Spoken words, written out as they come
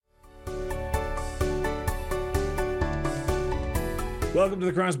Welcome to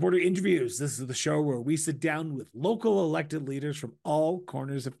the Cross Border Interviews. This is the show where we sit down with local elected leaders from all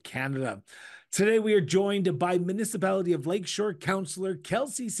corners of Canada. Today we are joined by Municipality of Lakeshore Councillor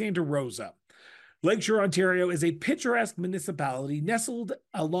Kelsey Santarossa. Lakeshore, Ontario is a picturesque municipality nestled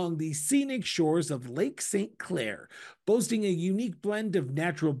along the scenic shores of Lake St. Clair, boasting a unique blend of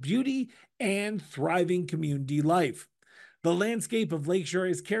natural beauty and thriving community life. The landscape of Lakeshore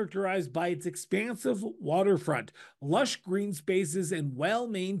is characterized by its expansive waterfront, lush green spaces, and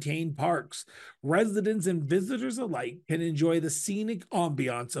well-maintained parks. Residents and visitors alike can enjoy the scenic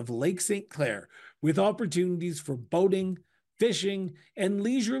ambiance of Lake St. Clair, with opportunities for boating, fishing, and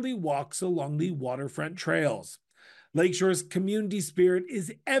leisurely walks along the waterfront trails. Lakeshore's community spirit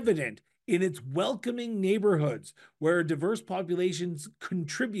is evident in its welcoming neighborhoods, where a diverse population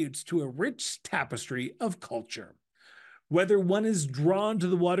contributes to a rich tapestry of culture. Whether one is drawn to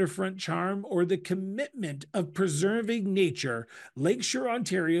the waterfront charm or the commitment of preserving nature, Lakeshore,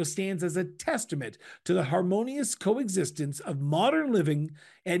 Ontario stands as a testament to the harmonious coexistence of modern living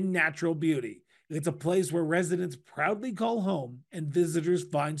and natural beauty. It's a place where residents proudly call home and visitors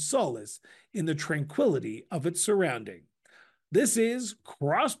find solace in the tranquility of its surrounding. This is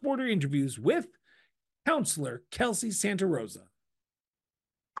Cross Border Interviews with Councillor Kelsey Santarossa.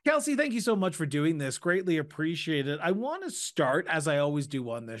 Kelsey, thank you so much for doing this. Greatly appreciate it. I want to start, as I always do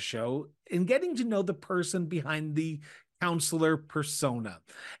on this show, in getting to know the person behind the councillor persona.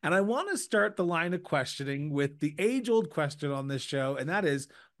 And I want to start the line of questioning with the age-old question on this show, and that is,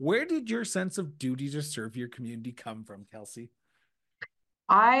 where did your sense of duty to serve your community come from, Kelsey?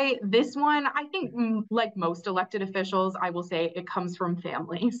 This one, I think, like most elected officials, I will say it comes from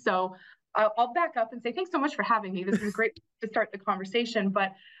family. So I'll back up and say, thanks so much for having me. This is great to start the conversation,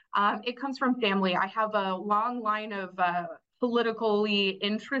 but it comes from family. I have a long line of politically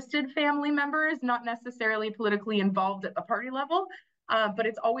interested family members, not necessarily politically involved at the party level, but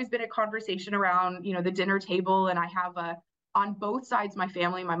it's always been a conversation around, the dinner table. And I have on both sides, my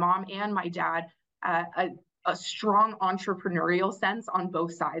family, my mom and my dad, a strong entrepreneurial sense on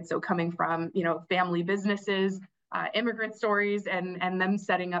both sides. So coming from, family businesses, immigrant stories, and them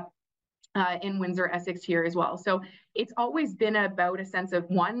setting up in Windsor, Essex here as well. So it's always been about a sense of,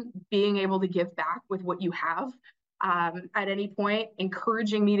 one, being able to give back with what you have. At any point,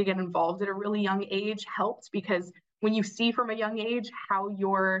 encouraging me to get involved at a really young age helped, because when you see from a young age how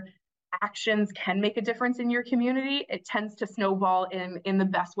your actions can make a difference in your community, it tends to snowball in the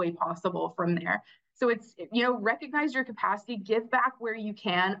best way possible from there. So it's, recognize your capacity, give back where you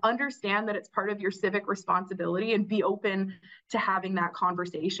can, understand that it's part of your civic responsibility, and be open to having that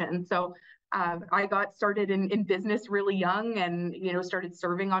conversation. So I got started in business really young, and, started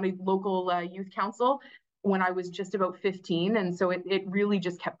serving on a local youth council when I was just about 15. And so it really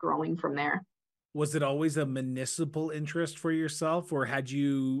just kept growing from there. Was it always a municipal interest for yourself, or had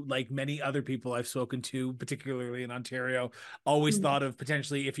you, like many other people I've spoken to, particularly in Ontario, always thought of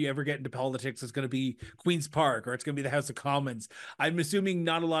potentially, if you ever get into politics, it's going to be Queen's Park or it's going to be the House of Commons? I'm assuming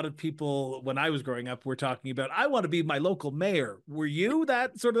not a lot of people when I was growing up were talking about, I want to be my local mayor. Were you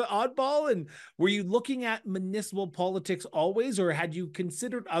that sort of oddball? And were you looking at municipal politics always, or had you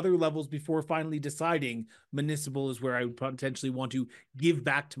considered other levels before finally deciding municipal is where I would potentially want to give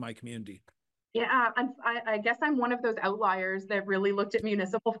back to my community? Yeah, I guess I'm one of those outliers that really looked at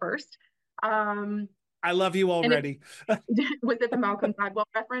municipal first. I love you already. Was it the Malcolm Gladwell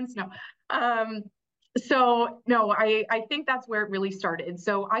reference? No. So no, I think that's where it really started.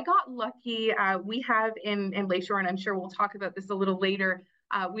 So I got lucky. We have in Lakeshore, and I'm sure we'll talk about this a little later,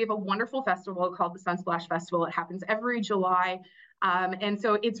 we have a wonderful festival called the Sunsplash Festival. It happens every July. And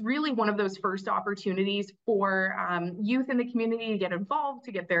so it's really one of those first opportunities for youth in the community to get involved,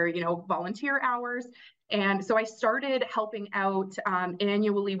 to get their, volunteer hours. And so I started helping out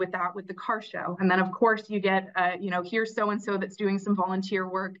annually with that, with the car show. And then, of course, you get, here's so-and-so that's doing some volunteer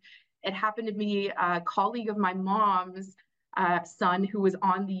work. It happened to be a colleague of my mom's son, who was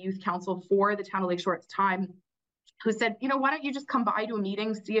on the youth council for the town of Lakeshore at the time, who said, why don't you just come by to a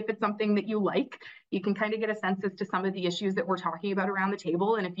meeting, see if it's something that you like. You can kind of get a sense as to some of the issues that we're talking about around the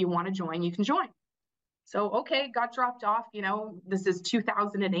table. And if you want to join, you can join. So, okay, got dropped off. This is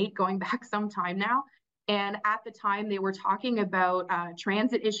 2008, going back some time now. And at the time, they were talking about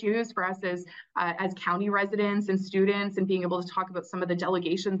transit issues for us as county residents and students, and being able to talk about some of the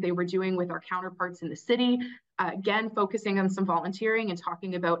delegations they were doing with our counterparts in the city. Again, focusing on some volunteering and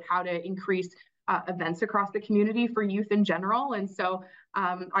talking about how to increase events across the community for youth in general. And so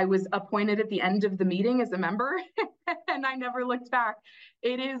I was appointed at the end of the meeting as a member, and I never looked back.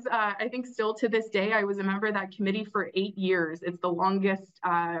 It is, I think still to this day, I was a member of that committee for 8 years. It's the longest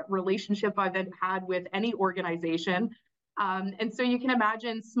relationship I've had with any organization. And so you can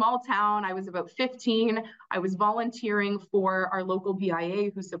imagine, small town. I was about 15. I was volunteering for our local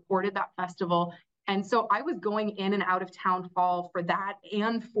BIA who supported that festival. And so I was going in and out of town hall for that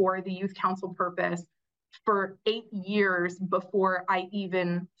and for the youth council purpose for 8 years before I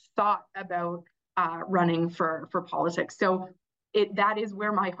even thought about running for politics. So that is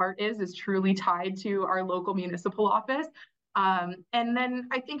where my heart is truly tied to our local municipal office. And then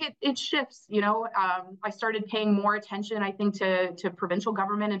I think it shifts, I started paying more attention, I think, to provincial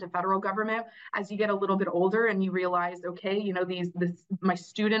government and to federal government as you get a little bit older and you realize, okay, my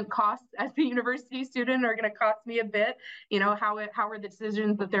student costs as a university student are going to cost me a bit. How are the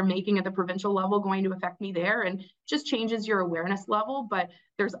decisions that they're making at the provincial level going to affect me there? And just changes your awareness level. But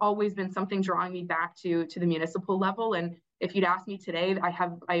there's always been something drawing me back to the municipal level. And if you'd ask me today, I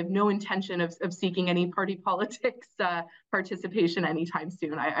have no intention of seeking any party politics participation anytime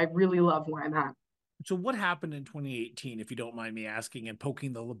soon. I really love where I'm at. So what happened in 2018, if you don't mind me asking and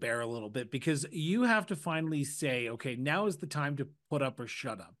poking the bear a little bit, because you have to finally say, okay, now is the time to put up or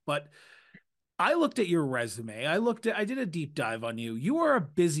shut up. But I looked at your resume. I did a deep dive on you. You are a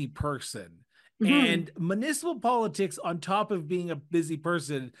busy person. And municipal politics, on top of being a busy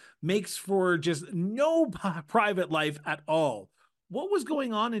person, makes for just no private life at all. What was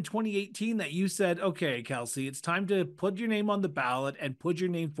going on in 2018 that you said, okay, Kelsey, it's time to put your name on the ballot and put your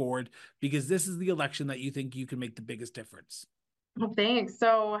name forward because this is the election that you think you can make the biggest difference? Well, thanks.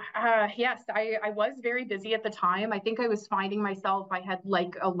 So, yes, I was very busy at the time. I think I was finding myself, I had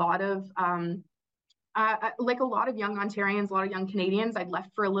like a lot of young Ontarians, a lot of young Canadians, I'd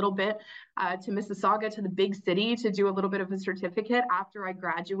left for a little bit to Mississauga, to the big city, to do a little bit of a certificate after I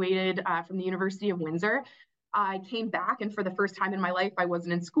graduated from the University of Windsor. I came back, and for the first time in my life, I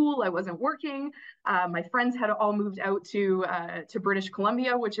wasn't in school, I wasn't working. My friends had all moved out to British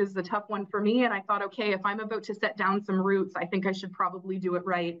Columbia, which is the tough one for me. And I thought, okay, if I'm about to set down some roots, I think I should probably do it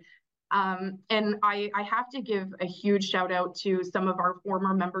right. And I have to give a huge shout out to some of our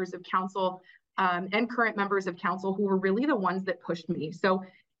former members of council and current members of council who were really the ones that pushed me. So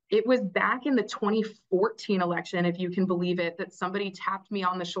it was back in the 2014 election, if you can believe it, that somebody tapped me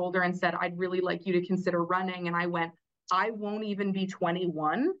on the shoulder and said, I'd really like you to consider running. And I went, I won't even be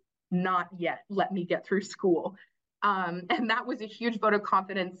 21, not yet. Let me get through school. And that was a huge vote of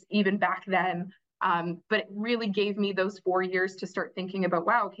confidence even back then. But it really gave me those 4 years to start thinking about,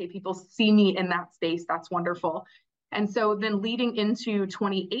 wow, okay, people see me in that space. That's wonderful. And so then leading into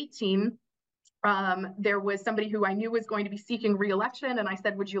 2018, there was somebody who I knew was going to be seeking re-election. And I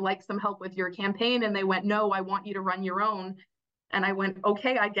said, would you like some help with your campaign? And they went, no, I want you to run your own. And I went,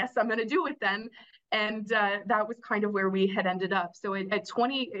 okay, I guess I'm going to do it then. And that was kind of where we had ended up. So in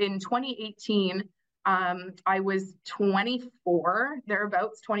 2018, I was 24,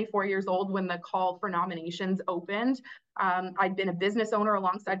 thereabouts, 24 years old when the call for nominations opened. I'd been a business owner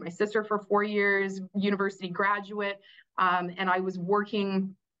alongside my sister for 4 years, university graduate, and I was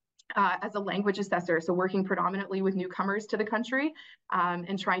working as a language assessor, so working predominantly with newcomers to the country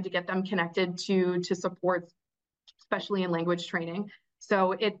and trying to get them connected to supports, especially in language training.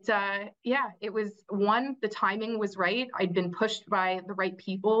 So it was the timing was right. I'd been pushed by the right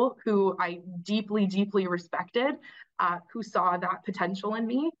people who I deeply, deeply respected, who saw that potential in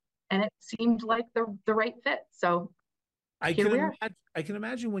me, and it seemed like the right fit. So I can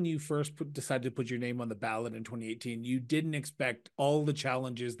imagine when you first decided to put your name on the ballot in 2018, you didn't expect all the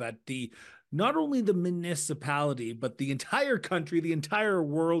challenges that not only the municipality, but the entire country, the entire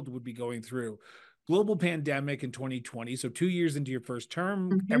world would be going through. Global pandemic in 2020. So 2 years into your first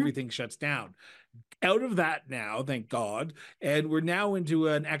term, everything shuts down. Out of that now, thank God. And we're now into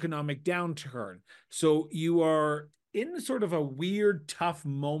an economic downturn. So you are in sort of a weird, tough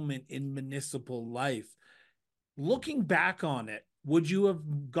moment in municipal life. Looking back on it, would you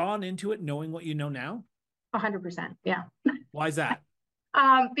have gone into it knowing what you know now? 100%. Yeah. Why is that?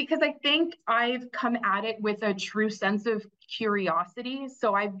 Because I think I've come at it with a true sense of curiosity.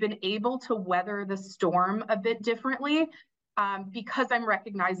 So I've been able to weather the storm a bit differently because I'm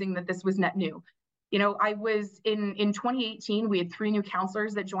recognizing that this was net new. I was in 2018, we had 3 new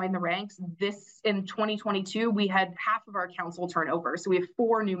councillors that joined the ranks. In 2022, we had half of our council turnover. So we have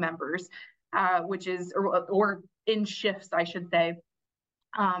 4 new members, which is, or in shifts, I should say,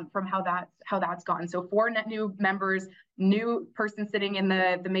 from how that's gone. So 4 net new members, new person sitting in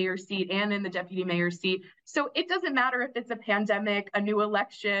the mayor's seat and in the deputy mayor's seat. So it doesn't matter if it's a pandemic, a new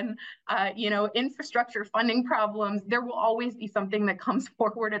election, infrastructure funding problems, there will always be something that comes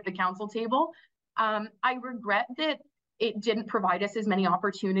forward at the council table. I regret that it didn't provide us as many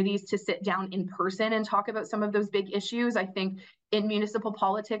opportunities to sit down in person and talk about some of those big issues. I think in municipal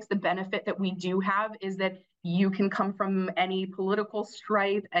politics, the benefit that we do have is that you can come from any political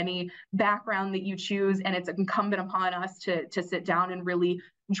stripe, any background that you choose, and it's incumbent upon us to sit down and really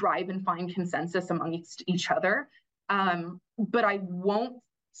drive and find consensus amongst each other. But I won't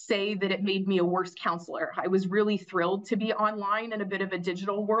say that it made me a worse counselor. I was really thrilled to be online in a bit of a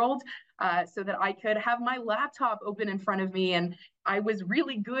digital world, so that I could have my laptop open in front of me. And I was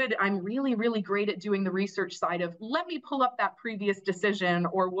really good. I'm really, really great at doing the research side of, let me pull up that previous decision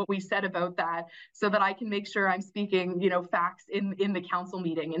or what we said about that so that I can make sure I'm speaking, facts in the council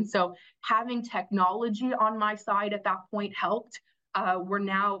meeting. And so having technology on my side at that point helped. We're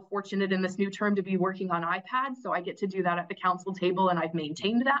now fortunate in this new term to be working on iPads, so I get to do that at the council table, and I've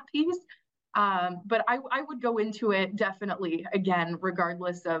maintained that piece. But I would go into it definitely again,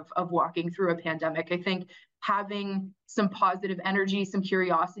 regardless of walking through a pandemic. I think having some positive energy, some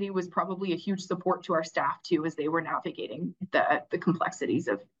curiosity was probably a huge support to our staff too, as they were navigating the complexities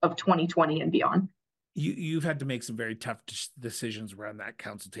of 2020 and beyond. You've had to make some very tough decisions around that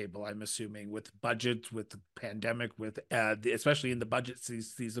council table, I'm assuming, with budgets, with the pandemic, with especially in the budget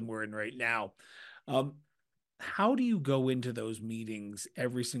season we're in right now. How do you go into those meetings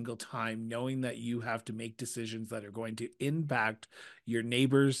every single time, knowing that you have to make decisions that are going to impact your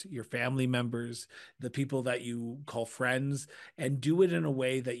neighbors, your family members, the people that you call friends, and do it in a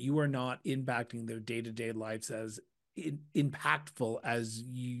way that you are not impacting their day-to-day lives as impactful as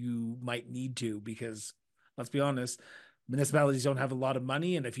you might need to? Because let's be honest, municipalities don't have a lot of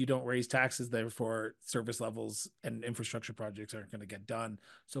money, and if you don't raise taxes, therefore service levels and infrastructure projects aren't going to get done.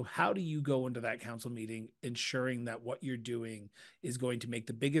 So how do you go into that council meeting ensuring that what you're doing is going to make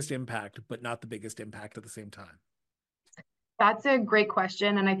the biggest impact but not the biggest impact at the same time? That's a great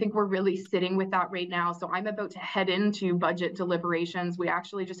question. And I think we're really sitting with that right now. So I'm about to head into budget deliberations. We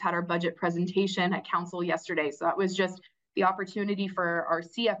actually just had our budget presentation at council yesterday. So that was just the opportunity for our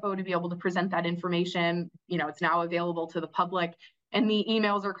CFO to be able to present that information. It's now available to the public, and the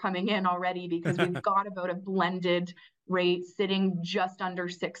emails are coming in already because we've got about a blended rate sitting just under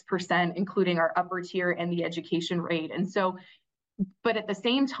 6%, including our upper tier and the education rate. And so, but at the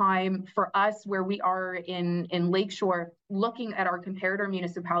same time, for us, where we are in Lakeshore, looking at our comparator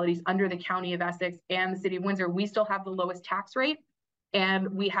municipalities under the County of Essex and the City of Windsor, we still have the lowest tax rate. And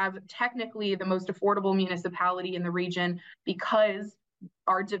we have technically the most affordable municipality in the region because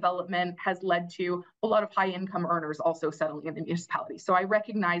our development has led to a lot of high income earners also settling in the municipality. So I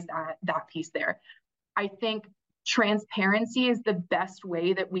recognize that piece there. I think transparency is the best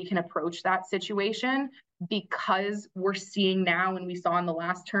way that we can approach that situation, because we're seeing now, and we saw in the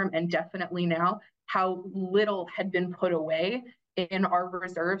last term and definitely now, how little had been put away in our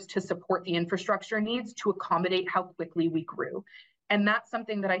reserves to support the infrastructure needs to accommodate how quickly we grew. And that's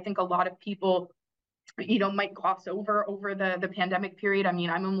something that I think a lot of people might gloss over the pandemic period. I mean,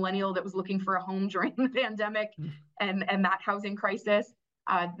 I'm a millennial that was looking for a home during the pandemic and that housing crisis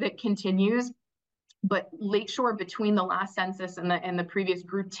that continues. But Lakeshore, between the last census and the previous,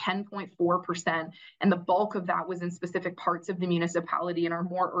 grew 10.4%. And the bulk of that was in specific parts of the municipality in our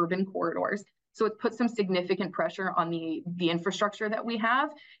more urban corridors. So it put some significant pressure on the infrastructure that we have.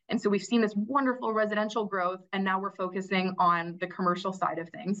 And so we've seen this wonderful residential growth, and now we're focusing on the commercial side of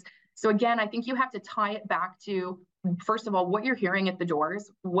things. So again, I think you have to tie it back to, first of all, what you're hearing at the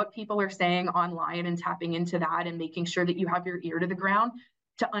doors, what people are saying online, and tapping into that and making sure that you have your ear to the ground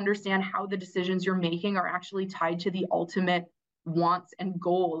to understand how the decisions you're making are actually tied to the ultimate wants and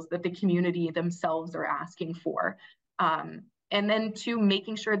goals that the community themselves are asking for. And then to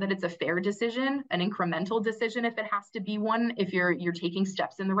making sure that it's a fair decision, an incremental decision if it has to be one, if you're taking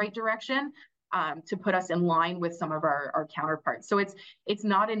steps in the right direction, to put us in line with some of our counterparts. So it's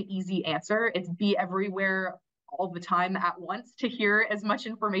not an easy answer. It's be everywhere all the time at once to hear as much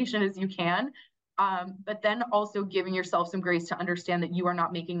information as you can. But then also giving yourself some grace to understand that you are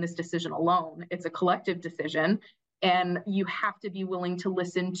not making this decision alone. It's a collective decision, and you have to be willing to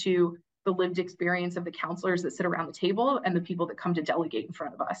listen to the lived experience of the counselors that sit around the table and the people that come to delegate in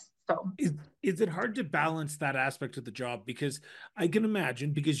front of us. So is it hard to balance that aspect of the job? Because I can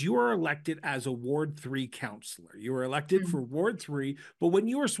imagine, because you are elected as a Ward 3 counselor, you were elected for Ward 3, but when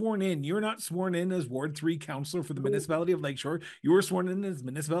you are sworn in, you're not sworn in as Ward 3 counselor for the municipality of Lakeshore. You were sworn in as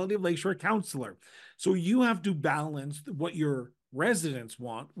municipality of Lakeshore counselor. So you have to balance what your residents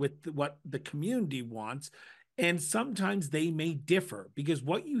want with what the community wants. And sometimes they may differ, because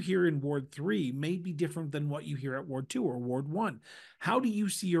what you hear in Ward 3 may be different than what you hear at Ward 2 or Ward 1. How do you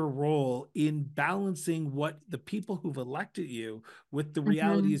see your role in balancing what the people who've elected you with the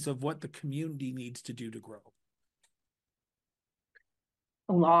realities of what the community needs to do to grow?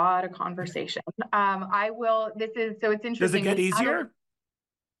 A lot of conversation. It's interesting. Does it get easier?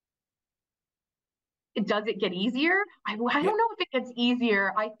 Does it get easier? I don't know if it gets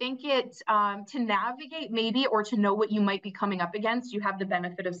easier. I think to navigate maybe, or to know what you might be coming up against, you have the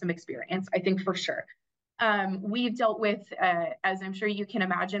benefit of some experience, I think, for sure. We've dealt with, as I'm sure you can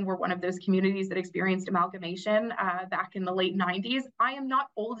imagine, we're one of those communities that experienced amalgamation back in the late 90s. I am not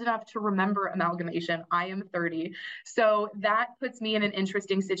old enough to remember amalgamation. I am 30. So that puts me in an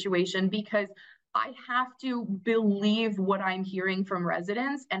interesting situation, because I have to believe what I'm hearing from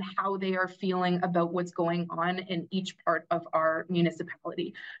residents and how they are feeling about what's going on in each part of our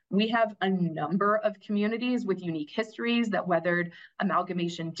municipality. We have a number of communities with unique histories that weathered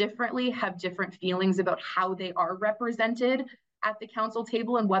amalgamation differently, have different feelings about how they are represented at the council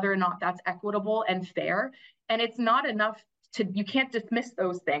table and whether or not that's equitable and fair. And it's not enough you can't dismiss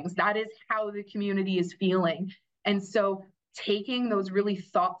those things. That is how the community is feeling. And so taking those really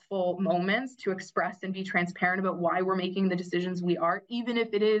thoughtful moments to express and be transparent about why we're making the decisions we are, even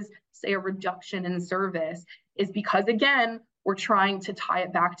if it is, say, a reduction in service, is because, again, we're trying to tie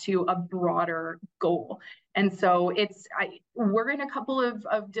it back to a broader goal. And so we're in a couple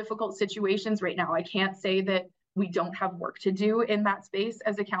of difficult situations right now. I can't say that we don't have work to do in that space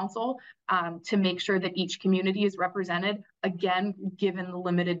as a council to make sure that each community is represented, again, given the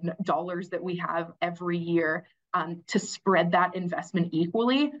limited dollars that we have every year, to spread that investment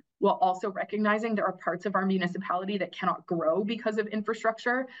equally, while also recognizing there are parts of our municipality that cannot grow because of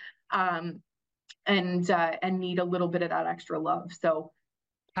infrastructure, and need a little bit of that extra love. So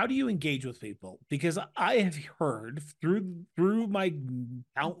how do you engage with people? Because I have heard through my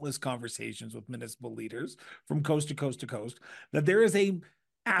countless conversations with municipal leaders from coast to coast to coast that there is a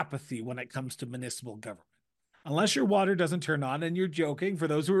apathy when it comes to municipal government. Unless your water doesn't turn on, and you're joking. For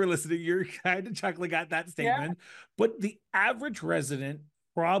those who are listening, you're kind of chuckling at that statement. Yeah. But the average resident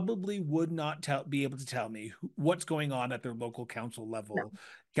probably would not be able to tell me what's going on at their local council level,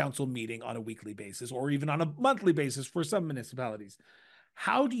 council meeting on a weekly basis, or even on a monthly basis for some municipalities.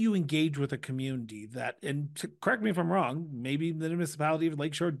 How do you engage with a community that, and correct me if I'm wrong, maybe the municipality of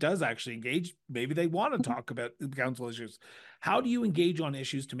Lakeshore does actually engage, maybe they want to talk about council issues. How do you engage on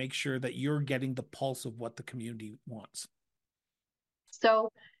issues to make sure that you're getting the pulse of what the community wants?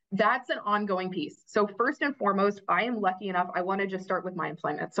 So that's an ongoing piece. So first and foremost, I am lucky enough, I want to just start with my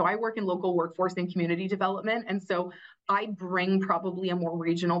employment. So I work in local workforce and community development. And so I bring probably a more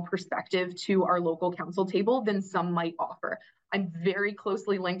regional perspective to our local council table than some might offer. I'm very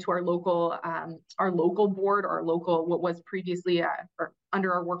closely linked to our local board, what was previously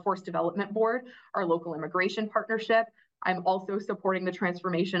under our workforce development board, our local immigration partnership. I'm also supporting the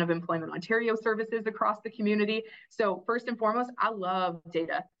transformation of Employment Ontario services across the community. So first and foremost, I love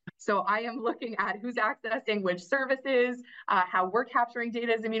data. So I am looking at who's accessing which services, how we're capturing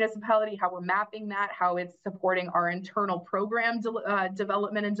data as a municipality, how we're mapping that, how it's supporting our internal program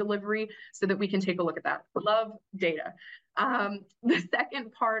development and delivery, so that we can take a look at that. Love data. The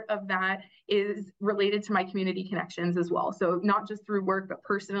second part of that is related to my community connections as well. So not just through work, but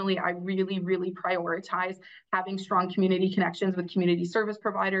personally, I really, really prioritize having strong community connections with community service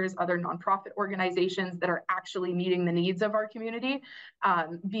providers, other nonprofit organizations that are actually meeting the needs of our community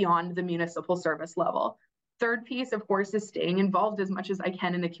beyond the municipal service level. Third piece, of course, is staying involved as much as I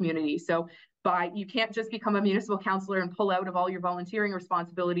can in the community. So you can't just become a municipal councillor and pull out of all your volunteering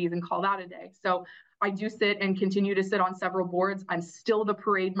responsibilities and call that a day. So I do sit and continue to sit on several boards. I'm still the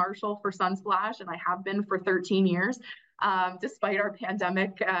parade marshal for Sunsplash, and I have been for 13 years, despite our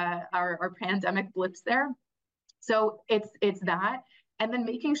pandemic blips there. So it's that, and then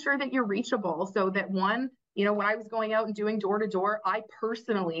making sure that you're reachable, so that when I was going out and doing door to door, I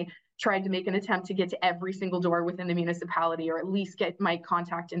personally tried to make an attempt to get to every single door within the municipality, or at least get my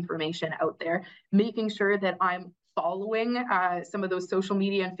contact information out there, making sure that I'm following some of those social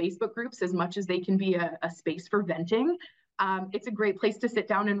media and Facebook groups as much as they can be a space for venting. It's a great place to sit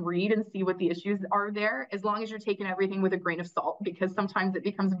down and read and see what the issues are there, as long as you're taking everything with a grain of salt, because sometimes it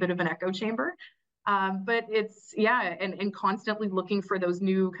becomes a bit of an echo chamber. But it's, and constantly looking for those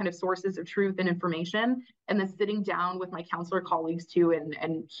new kind of sources of truth and information, and then sitting down with my councillor colleagues too,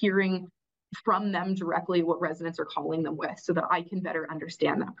 and hearing from them directly what residents are calling them with, so that I can better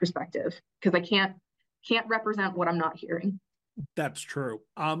understand that perspective, because I can't represent what I'm not hearing. That's true.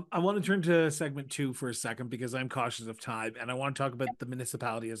 I want to turn to segment 2 for a second, because I'm cautious of time, and I want to talk about the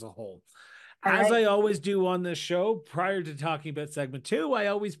municipality as a whole. All As right. I always do on this show, prior to talking about segment two, I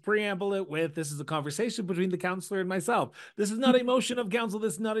always preamble it with this is a conversation between the counselor and myself. This is not a motion of council.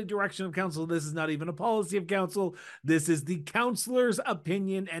 This is not a direction of council. This is not even a policy of council. This is the counselor's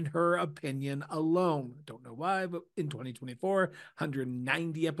opinion and her opinion alone. Don't know why, but in 2024,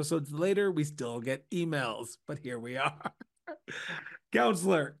 190 episodes later, we still get emails. But here we are.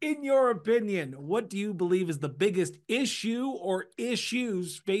 Counselor, in your opinion, what do you believe is the biggest issue or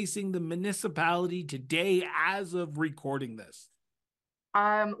issues facing the municipality today as of recording this?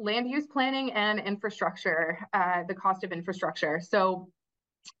 Land use planning and infrastructure, the cost of infrastructure. So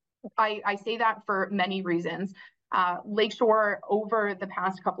I say that for many reasons. Lakeshore, over the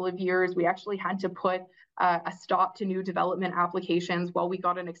past couple of years, we actually had to put a stop to new development applications while we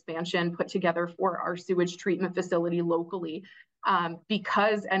got an expansion put together for our sewage treatment facility locally.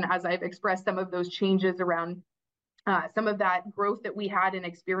 Because, and as I've expressed, some of those changes around some of that growth that we had and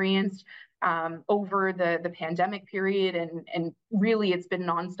experienced over the pandemic period, and really it's been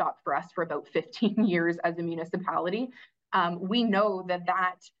nonstop for us for about 15 years as a municipality. We know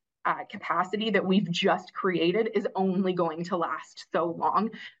that capacity that we've just created is only going to last so long.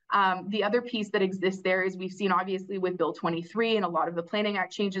 The other piece that exists there is we've seen obviously with Bill 23 and a lot of the Planning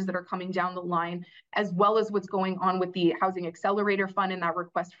Act changes that are coming down the line, as well as what's going on with the Housing Accelerator Fund and that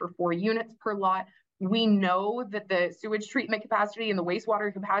request for 4 units per lot. We know that the sewage treatment capacity and the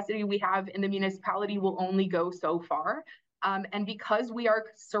wastewater capacity we have in the municipality will only go so far. And because we are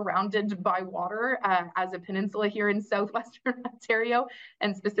surrounded by water as a peninsula here in southwestern Ontario,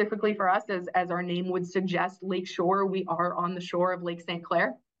 and specifically for us, as our name would suggest, Lakeshore, we are on the shore of Lake St.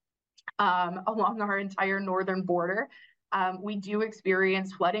 Clair along our entire northern border. We do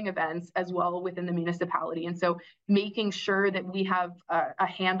experience flooding events as well within the municipality. And so making sure that we have a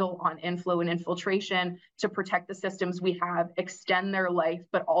handle on inflow and infiltration to protect the systems we have, extend their life,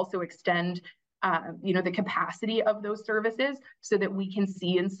 but also extend the capacity of those services so that we can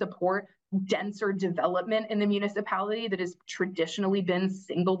see and support denser development in the municipality that has traditionally been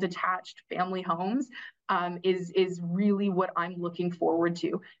single detached family homes is really what I'm looking forward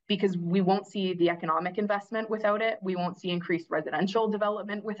to, because we won't see the economic investment without it. We won't see increased residential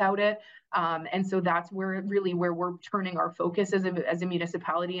development without it. And so that's where we're turning our focus as a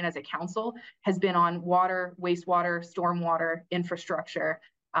municipality and as a council has been on water, wastewater, stormwater, infrastructure,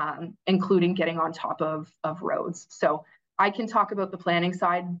 including getting on top of roads. So I can talk about the planning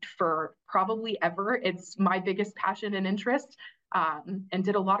side for probably ever. It's my biggest passion and interest, and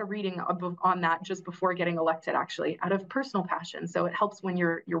did a lot of reading on that just before getting elected, actually, out of personal passion. So it helps when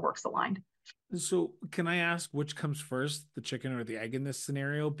your work's aligned. So can I ask which comes first, the chicken or the egg in this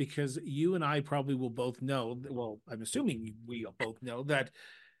scenario? Because you and I probably will both know, well, I'm assuming we both know that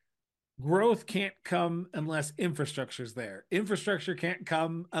growth can't come unless infrastructure is there. Infrastructure can't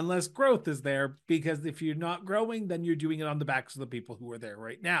come unless growth is there, because if you're not growing, then you're doing it on the backs of the people who are there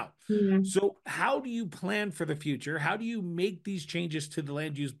right now. Mm-hmm. So how do you plan for the future? How do you make these changes to the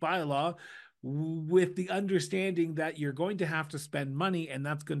land use bylaw with the understanding that you're going to have to spend money, and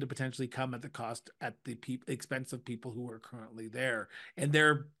that's going to potentially come at the cost, at the expense of people who are currently there, and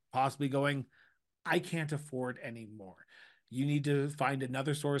they're possibly going, I can't afford anymore. You need to find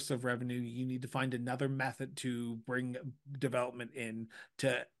another source of revenue. You need to find another method to bring development in,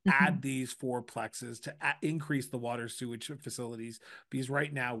 to add these fourplexes, to increase the water sewage facilities, because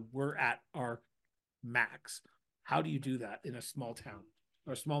right now we're at our max. How do you do that in a small town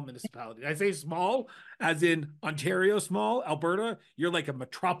or small municipality? I say small as in Ontario small. Alberta, you're like a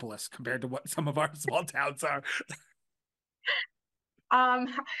metropolis compared to what some of our small towns are.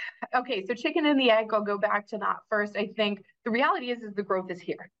 Okay, so chicken and the egg, I'll go back to that first. I think the reality is the growth is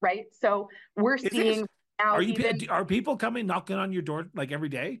here, right? So we're seeing now. Are people coming knocking on your door like every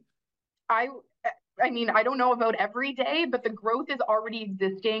day? I mean, I don't know about every day, but the growth is already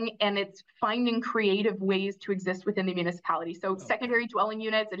existing, and it's finding creative ways to exist within the municipality. So secondary dwelling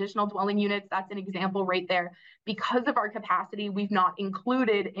units, additional dwelling units, that's an example right there. Because of our capacity, we've not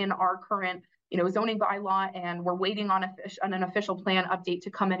included in our current zoning bylaw, and we're waiting on an official plan update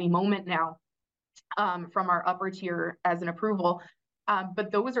to come any moment now from our upper tier as an approval.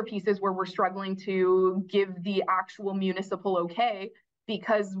 But those are pieces where we're struggling to give the actual municipal okay,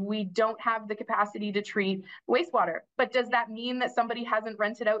 because we don't have the capacity to treat wastewater. But does that mean that somebody hasn't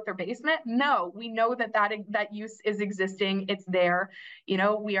rented out their basement? No, we know that use is existing. It's there.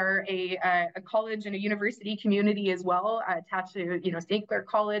 We are a college and a university community as well, attached to St. Clair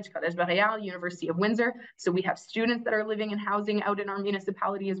College, Collège Boréal, University of Windsor. So we have students that are living in housing out in our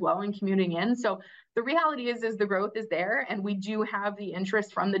municipality as well and commuting in. So the reality is the growth is there, and we do have the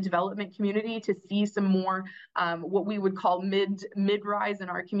interest from the development community to see some more what we would call mid-rise in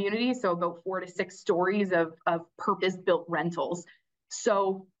our community, so about 4 to 6 stories of purpose-built rentals.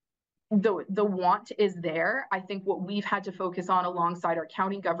 So the want is there. I think what we've had to focus on alongside our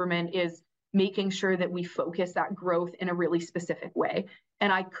county government is making sure that we focus that growth in a really specific way.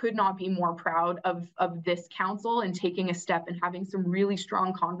 And I could not be more proud of this council and taking a step and having some really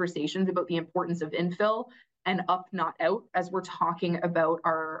strong conversations about the importance of infill and up, not out, as we're talking about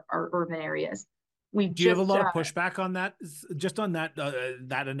our urban areas. Do you have a lot of pushback on that? Just on that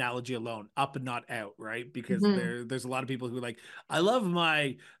that analogy alone, up and not out, right? Because there's a lot of people who are like, I love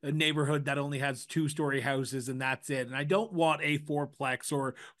my neighborhood that only has 2-story houses and that's it, and I don't want a 4-plex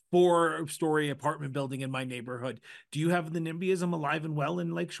or 4-story apartment building in my neighborhood. Do you have the NIMBYism alive and well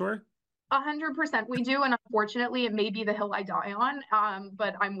in Lakeshore? 100% we do, and unfortunately, it may be the hill I die on,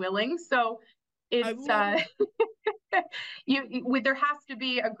 but I'm willing. So it's there has to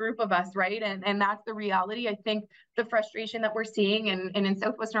be a group of us, right? And that's the reality. I think the frustration that we're seeing, and in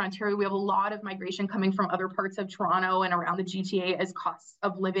Southwestern Ontario, we have a lot of migration coming from other parts of Toronto and around the GTA as costs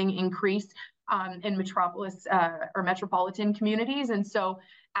of living increase in metropolis or metropolitan communities. And so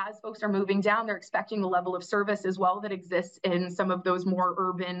as folks are moving down, they're expecting the level of service as well that exists in some of those more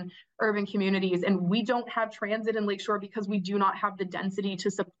urban communities. And we don't have transit in Lakeshore because we do not have the density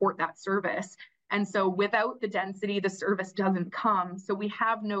to support that service. And so without the density, the service doesn't come. So we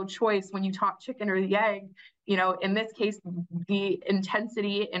have no choice when you talk chicken or the egg. You know, in this case, the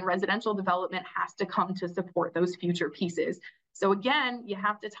intensity in residential development has to come to support those future pieces. So again, you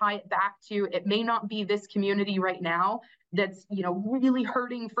have to tie it back to, it may not be this community right now that's, you know, really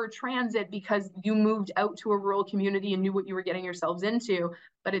hurting for transit because you moved out to a rural community and knew what you were getting yourselves into,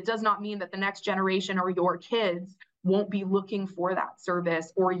 but it does not mean that the next generation or your kids won't be looking for that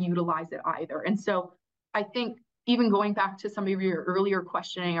service or utilize it either. And so I think even going back to some of your earlier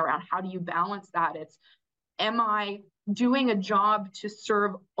questioning around how do you balance that, it's, am I doing a job to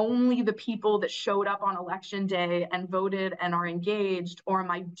serve only the people that showed up on election day and voted and are engaged, or am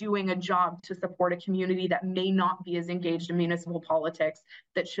I doing a job to support a community that may not be as engaged in municipal politics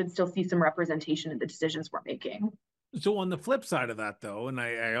that should still see some representation in the decisions we're making? So on the flip side of that, though, and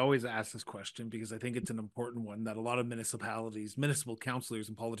I always ask this question because I think it's an important one that a lot of municipalities, municipal councillors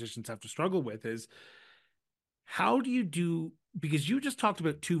and politicians have to struggle with, is how do you do, because you just talked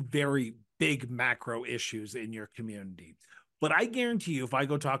about 2 very big macro issues in your community. But I guarantee you, if I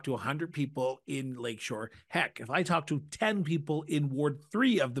go talk to 100 people in Lakeshore, heck, if I talk to 10 people in Ward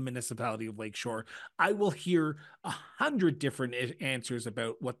 3 of the municipality of Lakeshore, I will hear 100 different answers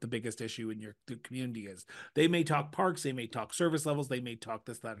about what the biggest issue in your community is. They may talk parks, they may talk service levels, they may talk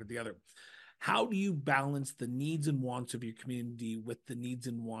this, that, or the other. How do you balance the needs and wants of your community with the needs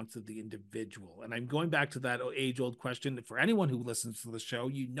and wants of the individual? And I'm going back to that age-old question. For anyone who listens to the show,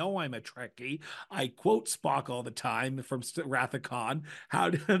 you know I'm a Trekkie. I quote Spock all the time from Wrath of Khan. How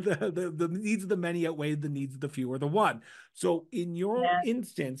do the needs of the many outweigh the needs of the few or the one? So in your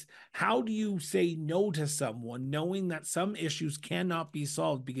instance, how do you say no to someone knowing that some issues cannot be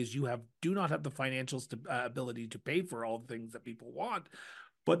solved because you do not have the financial ability to pay for all the things that people want?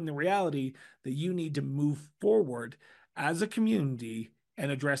 But in the reality that you need to move forward as a community and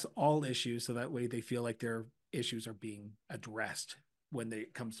address all issues so that way they feel like their issues are being addressed when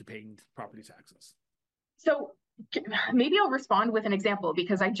it comes to paying property taxes. So maybe I'll respond with an example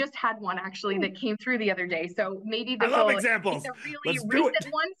because I just had one actually that came through the other day. So maybe this will be a really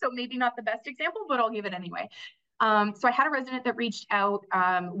recent one. So maybe not the best example, but I'll give it anyway. So I had a resident that reached out.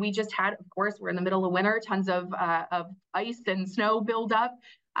 We just had, of course, we're in the middle of winter, tons of ice and snow build up.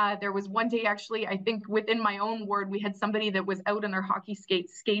 There was one day, actually, I think within my own ward, we had somebody that was out in their hockey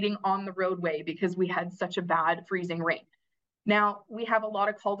skates skating on the roadway because we had such a bad freezing rain. Now, we have a lot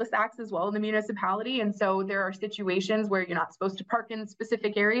of cul-de-sacs as well in the municipality. And so there are situations where you're not supposed to park in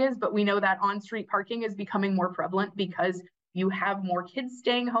specific areas, but we know that on-street parking is becoming more prevalent because you have more kids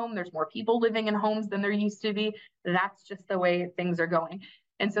staying home. There's more people living in homes than there used to be. That's just the way things are going.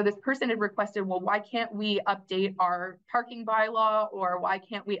 And so this person had requested, well, why can't we update our parking bylaw, or why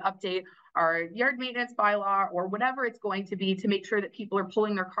can't we update our yard maintenance bylaw, or whatever it's going to be to make sure that people are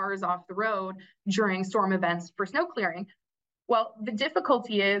pulling their cars off the road during storm events for snow clearing? Well, the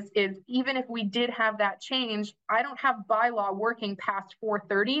difficulty is even if we did have that change, I don't have bylaw working past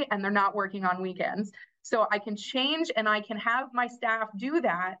 4:30 and they're not working on weekends. So I can change and I can have my staff do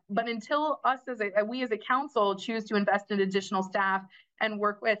that, but until we as a council choose to invest in additional staff and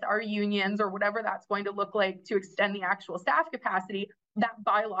work with our unions or whatever that's going to look like to extend the actual staff capacity, that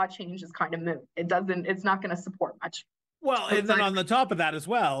bylaw change is kind of moot. It's not going to support much. Well, and then outside on the top of that as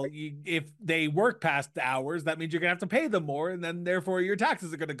well, if they work past the hours, that means you're gonna have to pay them more, and then therefore your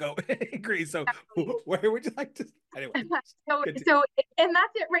taxes are gonna go increase. So, of where would you like to? Anyway, so and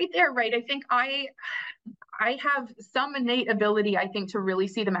that's it right there, right? I think I have some innate ability, I think, to really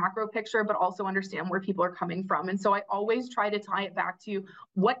see the macro picture, but also understand where people are coming from. And so I always try to tie it back to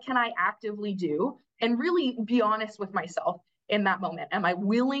what can I actively do and really be honest with myself in that moment. Am I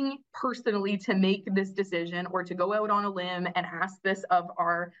willing personally to make this decision or to go out on a limb and ask this of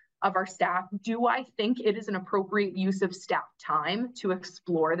our staff? Do I think it is an appropriate use of staff time to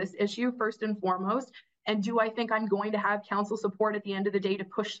explore this issue first and foremost? And do I think I'm going to have council support at the end of the day to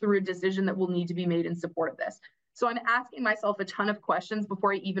push through a decision that will need to be made in support of this? So I'm asking myself a ton of questions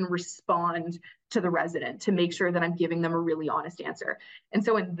before I even respond to the resident to make sure that I'm giving them a really honest answer. And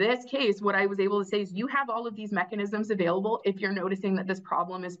so in this case, what I was able to say is you have all of these mechanisms available if you're noticing that this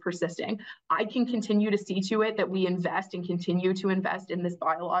problem is persisting. I can continue to see to it that we invest and continue to invest in this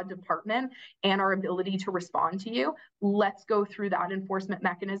bylaw department and our ability to respond to you. Let's go through that enforcement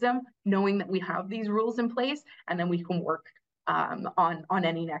mechanism, knowing that we have these rules in place, and then we can work on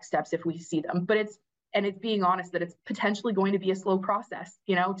any next steps if we see them. But it's being honest that it's potentially going to be a slow process.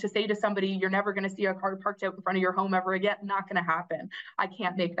 You know, to say to somebody, you're never going to see a car parked out in front of your home ever again, not going to happen. I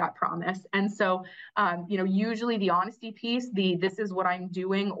can't make that promise. And so, you know, usually the honesty piece, this is what I'm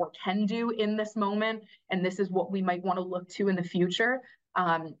doing or can do in this moment, and this is what we might want to look to in the future.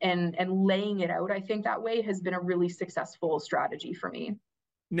 And laying it out, I think that way has been a really successful strategy for me.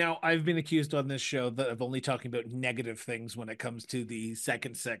 now I've been accused on this show that of only talking about negative things when it comes to the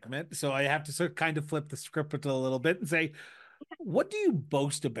second segment. So I have to sort of kind of flip the script a little bit and say, what do you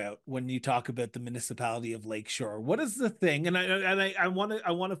boast about when you talk about the municipality of Lakeshore? What is the thing? And I want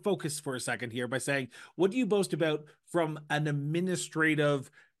to focus for a second here by saying, what do you boast about from an administrative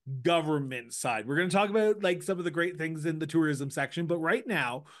government side? We're going to talk about like some of the great things in the tourism section, but right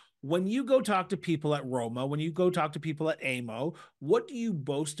now, when you go talk to people at Roma, when you go talk to people at AMO, what do you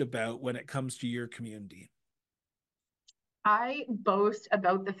boast about when it comes to your community? I boast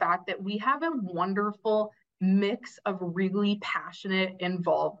about the fact that we have a wonderful mix of really passionate,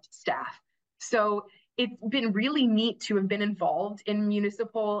 involved staff. So it's been really neat to have been involved in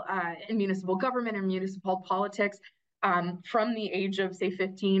municipal government and municipal politics from the age of, say,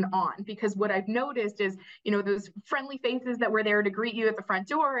 15 on, because what I've noticed is, you know, those friendly faces that were there to greet you at the front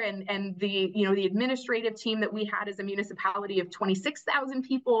door, and the, you know, the administrative team that we had as a municipality of 26,000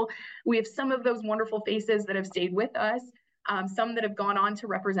 people. We have some of those wonderful faces that have stayed with us, some that have gone on to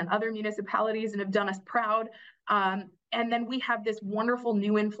represent other municipalities and have done us proud. And then we have this wonderful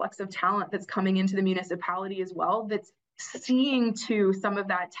new influx of talent that's coming into the municipality as well, that's seeing to some of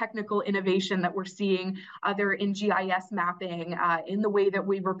that technical innovation that we're seeing either in GIS mapping, in the way that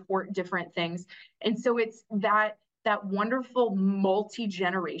we report different things. And so it's that wonderful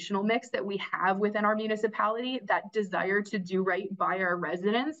multi-generational mix that we have within our municipality, that desire to do right by our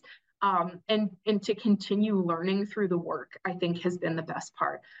residents, and to continue learning through the work, I think has been the best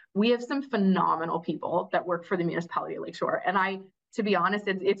part. We have some phenomenal people that work for the municipality of Lakeshore, and to be honest,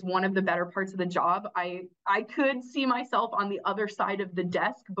 it's one of the better parts of the job. I could see myself on the other side of the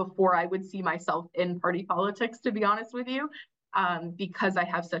desk before I would see myself in party politics, to be honest with you, because I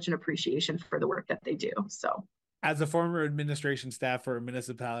have such an appreciation for the work that they do. So, as a former administration staff for a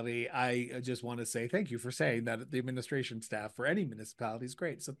municipality, I just want to say thank you for saying that the administration staff for any municipality is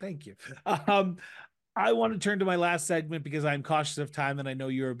great. So thank you. I want to turn to my last segment because I'm cautious of time and I know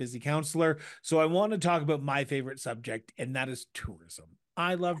you're a busy counselor. So I want to talk about my favorite subject, and that is tourism.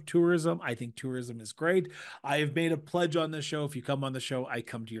 I love tourism. I think tourism is great. I have made a pledge on the show. If you come on the show, I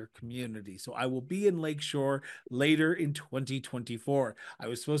come to your community. So I will be in Lakeshore later in 2024. I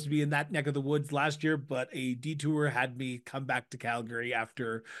was supposed to be in that neck of the woods last year, but a detour had me come back to Calgary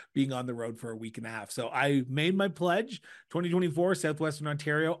after being on the road for a week and a half. So I made my pledge, 2024, Southwestern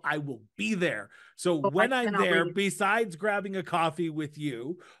Ontario. I will be there. So when I'm there, besides grabbing a coffee with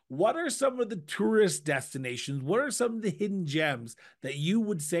you, what are some of the tourist destinations? What are some of the hidden gems that you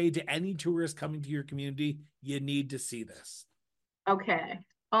would say to any tourist coming to your community, you need to see this? Okay.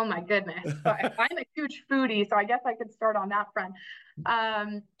 Oh my goodness. So I'm a huge foodie, so I guess I could start on that front.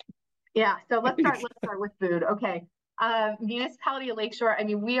 Yeah, so let's start with food. Okay. Municipality of Lakeshore, I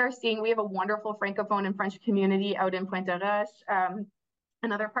mean, we have a wonderful Francophone and French community out in Pointe-à-Roche,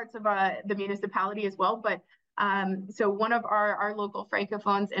 and other parts of the municipality as well. But so one of our local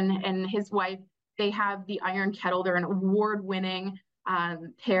Francophones and his wife, they have the Iron Kettle. They're an award-winning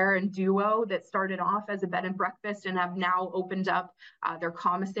pair and duo that started off as a bed and breakfast and have now opened up their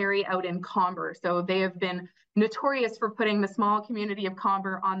commissary out in Comber. So they have been notorious for putting the small community of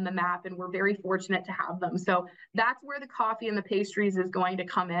Comber on the map, and we're very fortunate to have them. So that's where the coffee and the pastries is going to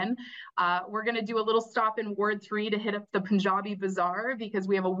come in. We're going to do a little stop in Ward 3 to hit up the Punjabi Bazaar, because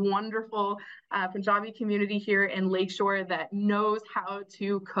we have a wonderful Punjabi community here in Lakeshore that knows how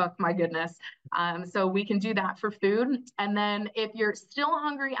to cook, my goodness. So we can do that for food. And then if you're still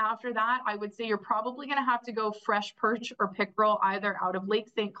hungry after that, I would say you're probably going to have to go fresh perch or pickerel either out of Lake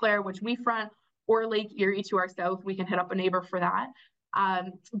St. Clair, which we front, or Lake Erie to our south. We can hit up a neighbor for that.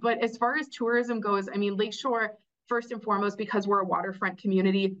 But as far as tourism goes, I mean, Lakeshore, first and foremost, because we're a waterfront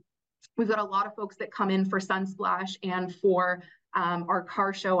community, we've got a lot of folks that come in for Sunsplash and for our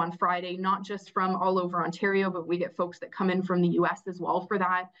car show on Friday, not just from all over Ontario, but we get folks that come in from the US as well for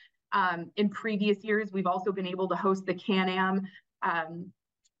that. In previous years, we've also been able to host the Can-Am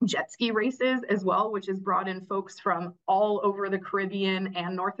jet ski races as well, which has brought in folks from all over the Caribbean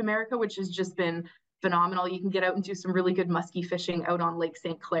and North America, which has just been phenomenal. You can get out and do some really good muskie fishing out on Lake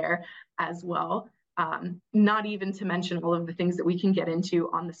St. Clair as well. Not even to mention all of the things that we can get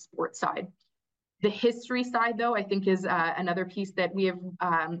into on the sports side. The history side, though, I think is another piece that we have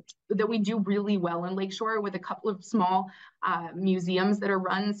that we do really well in Lakeshore, with a couple of small museums that are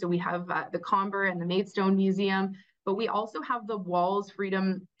run. So we have the Comber and the Maidstone Museum, but we also have the Walls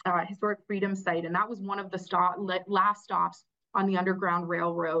Historic Freedom Site, and that was one of the last stops on the Underground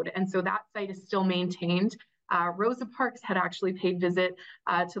Railroad. And so that site is still maintained. Rosa Parks had actually paid visit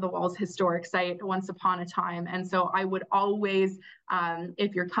to the Walls Historic Site once upon a time. And so I would always,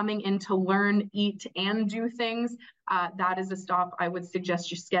 if you're coming in to learn, eat, and do things, that is a stop I would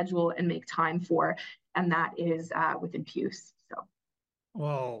suggest you schedule and make time for. And that is within Puce. So.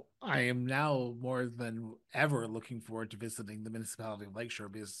 Well, I am now more than ever looking forward to visiting the municipality of Lakeshore,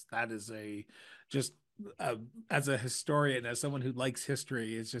 because that is as a historian, as someone who likes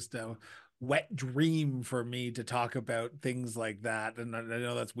history, it's just a wet dream for me to talk about things like that. And I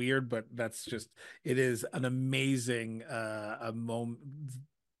know that's weird, but it is an amazing a moment.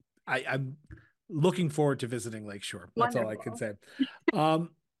 I'm looking forward to visiting Lakeshore. That's Wonderful. all I can say.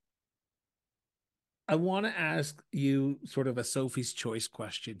 I want to ask you sort of a Sophie's Choice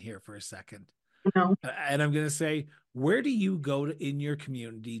question here for a second. No. And I'm going to say, where do you go in your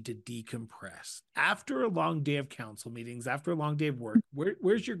community to decompress after a long day of council meetings, after a long day of work?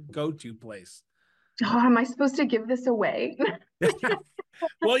 Where's your go-to place? Oh, am I supposed to give this away?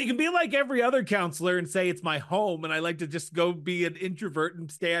 Well, you can be like every other counselor and say it's my home, and I like to just go be an introvert and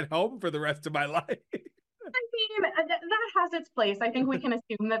stay at home for the rest of my life. I mean, that has its place. I think we can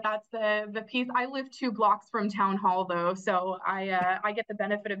assume that that's the piece. I live 2 blocks from town hall, though, so I get the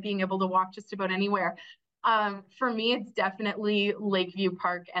benefit of being able to walk just about anywhere. For me, it's definitely Lakeview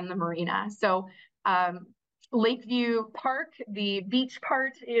Park and the marina. So Lakeview Park, the beach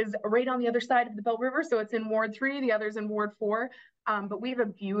part, is right on the other side of the Belt River, so it's in Ward 3, the other's in Ward 4. But we have a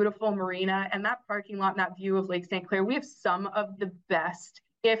beautiful marina, and that parking lot and that view of Lake St. Clair, we have some of the best,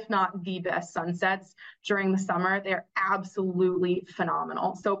 if not the best, sunsets during the summer. They're absolutely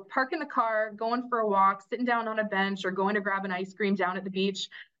phenomenal. So parking the car, going for a walk, sitting down on a bench, or going to grab an ice cream down at the beach.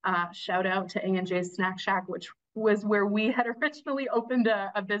 Shout out to A&J's Snack Shack, which was where we had originally opened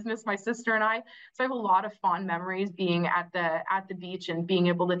a business, my sister and I. So I have a lot of fond memories being at the beach and being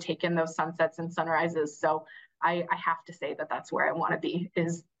able to take in those sunsets and sunrises. So I have to say that that's where I want to be,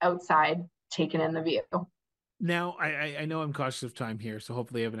 is outside taking in the view. Now, I know I'm cautious of time here, so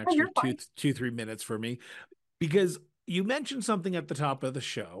hopefully I have an extra 2-3 minutes for me, because you mentioned something at the top of the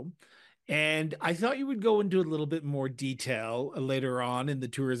show, and I thought you would go into a little bit more detail later on in the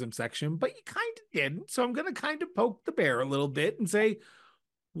tourism section, but you kind of didn't. So I'm going to kind of poke the bear a little bit and say,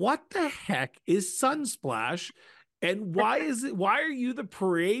 what the heck is Sunsplash? And why are you the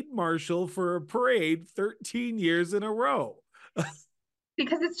parade marshal for a parade 13 years in a row?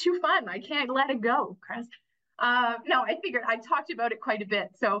 Because it's too fun. I can't let it go, Chris. No, I figured I talked about it quite a bit.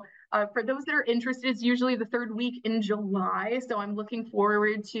 So for those that are interested, it's usually the 3rd week in July. So I'm looking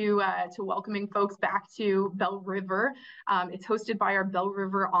forward to welcoming folks back to Bell River. It's hosted by our Bell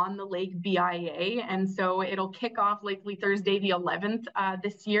River on the Lake BIA. And so it'll kick off likely Thursday, the 11th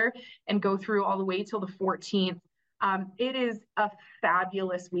this year, and go through all the way till the 14th. It is a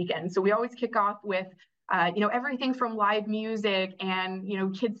fabulous weekend. So we always kick off with everything from live music and,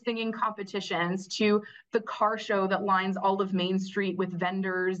 kids singing competitions to the car show that lines all of Main Street with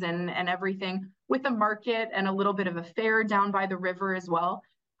vendors and everything, with a market and a little bit of a fair down by the river as well.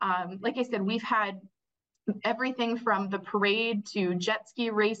 Like I said, we've had everything from the parade to jet ski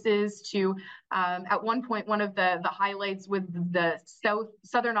races to at one point, one of the highlights with the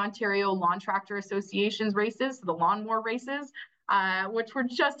Southern Ontario Lawn Tractor Association's races, the lawnmower races, which were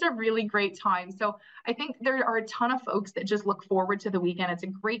just a really great time. So I think there are a ton of folks that just look forward to the weekend. It's a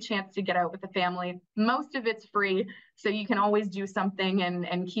great chance to get out with the family. Most of it's free, so you can always do something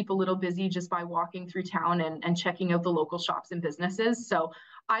and keep a little busy just by walking through town and checking out the local shops and businesses. So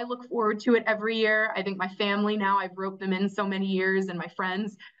I look forward to it every year. I think my family now, I've roped them in so many years, and my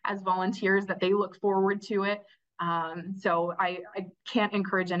friends as volunteers, that they look forward to it. So I can't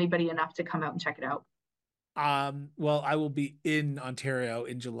encourage anybody enough to come out and check it out. Well, I will be in Ontario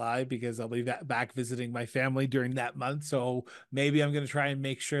in July because I'll be back visiting my family during that month. So maybe I'm going to try and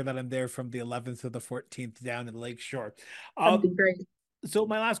make sure that I'm there from the 11th to the 14th down in Lakeshore. That'd be great. So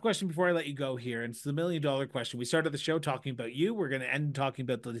my last question before I let you go here, and it's the $1 million question. We started the show talking about you. We're going to end talking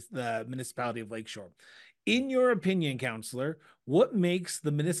about the municipality of Lakeshore. In your opinion, Councillor, what makes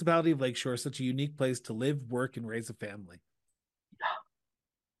the municipality of Lakeshore such a unique place to live, work, and raise a family?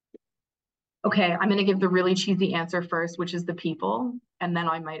 Okay, I'm going to give the really cheesy answer first, which is the people, and then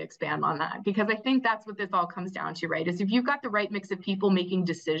I might expand on that, because I think that's what this all comes down to, right? Is if you've got the right mix of people making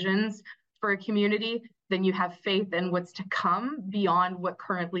decisions for a community, then you have faith in what's to come beyond what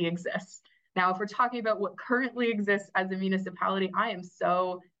currently exists. Now, if we're talking about what currently exists as a municipality, I am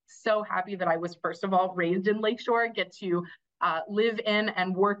so happy that I was, first of all, raised in Lakeshore, get to live in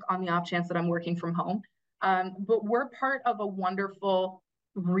and work on the off chance that I'm working from home. But we're part of a wonderful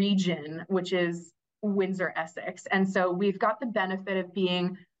region, which is Windsor, Essex. And so we've got the benefit of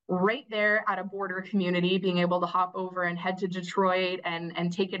being right there at a border community, being able to hop over and head to Detroit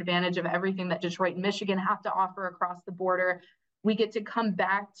and take advantage of everything that Detroit and Michigan have to offer across the border. We get to come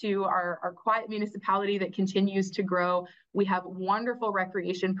back to our quiet municipality that continues to grow. We have wonderful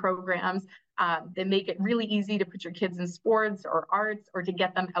recreation programs that make it really easy to put your kids in sports or arts, or to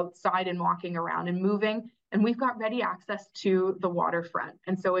get them outside and walking around and moving. And we've got ready access to the waterfront.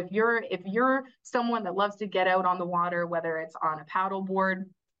 And so if you're someone that loves to get out on the water, whether it's on a paddle board,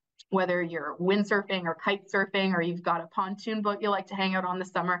 whether you're windsurfing or kite surfing, or you've got a pontoon boat you like to hang out on the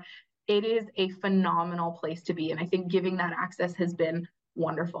summer, it is a phenomenal place to be. And I think giving that access has been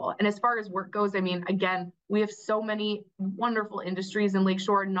wonderful. And as far as work goes, I mean, again, we have so many wonderful industries in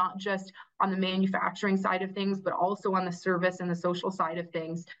Lakeshore, not just on the manufacturing side of things, but also on the service and the social side of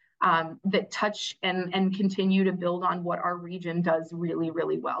things, that touch and continue to build on what our region does really,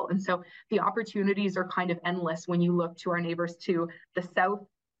 really well. And so the opportunities are kind of endless when you look to our neighbors to the south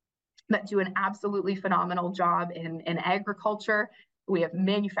that do an absolutely phenomenal job in agriculture. We have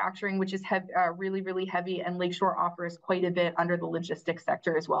manufacturing, which is really, really heavy, and Lakeshore offers quite a bit under the logistics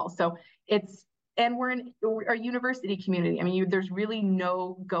sector as well. So we're a university community. I mean, there's really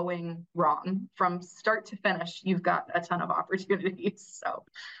no going wrong. From start to finish, you've got a ton of opportunities. So.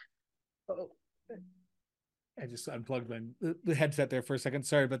 I just unplugged the headset there for a second.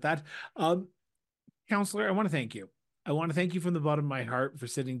 Sorry about that. Councillor, I want to thank you. I want to thank you from the bottom of my heart for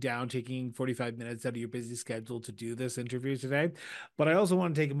sitting down, taking 45 minutes out of your busy schedule to do this interview today. But I also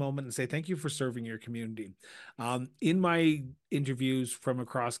want to take a moment and say thank you for serving your community. In my interviews from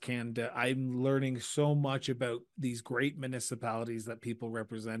across Canada, I'm learning so much about these great municipalities that people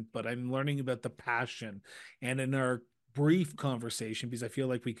represent, but I'm learning about the passion. And in our brief conversation, because I feel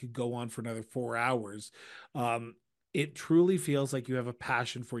like we could go on for another 4 hours, it truly feels like you have a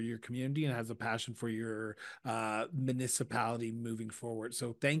passion for your community and has a passion for your municipality moving forward.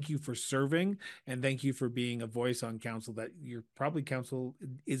 So thank you for serving, and thank you for being a voice on council that your probably council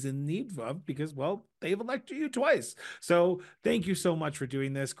is in need of, because, well, they've elected you twice. So thank you so much for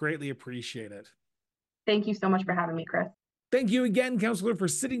doing this. Greatly appreciate it. Thank you so much for having me, Chris. Thank you again, Councillor, for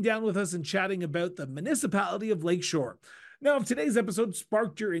sitting down with us and chatting about the municipality of Lakeshore. Now, if today's episode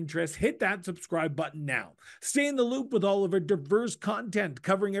sparked your interest, hit that subscribe button now. Stay in the loop with all of our diverse content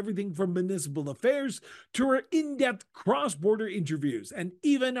covering everything from municipal affairs to our in-depth cross-border interviews, and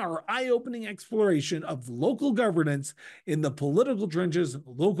even our eye-opening exploration of local governance in the political trenches of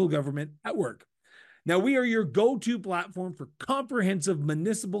local government at work. Now, we are your go-to platform for comprehensive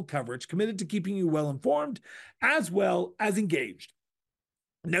municipal coverage, committed to keeping you well-informed as well as engaged.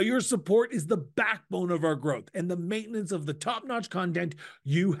 Now, your support is the backbone of our growth and the maintenance of the top-notch content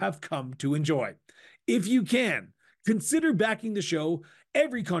you have come to enjoy. If you can, consider backing the show.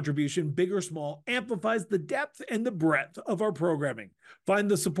 Every contribution, big or small, amplifies the depth and the breadth of our programming. Find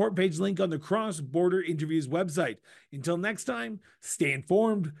the support page link on the Cross Border Interviews website. Until next time, stay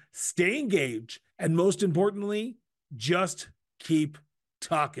informed, stay engaged, and most importantly, just keep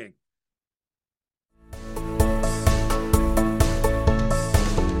talking.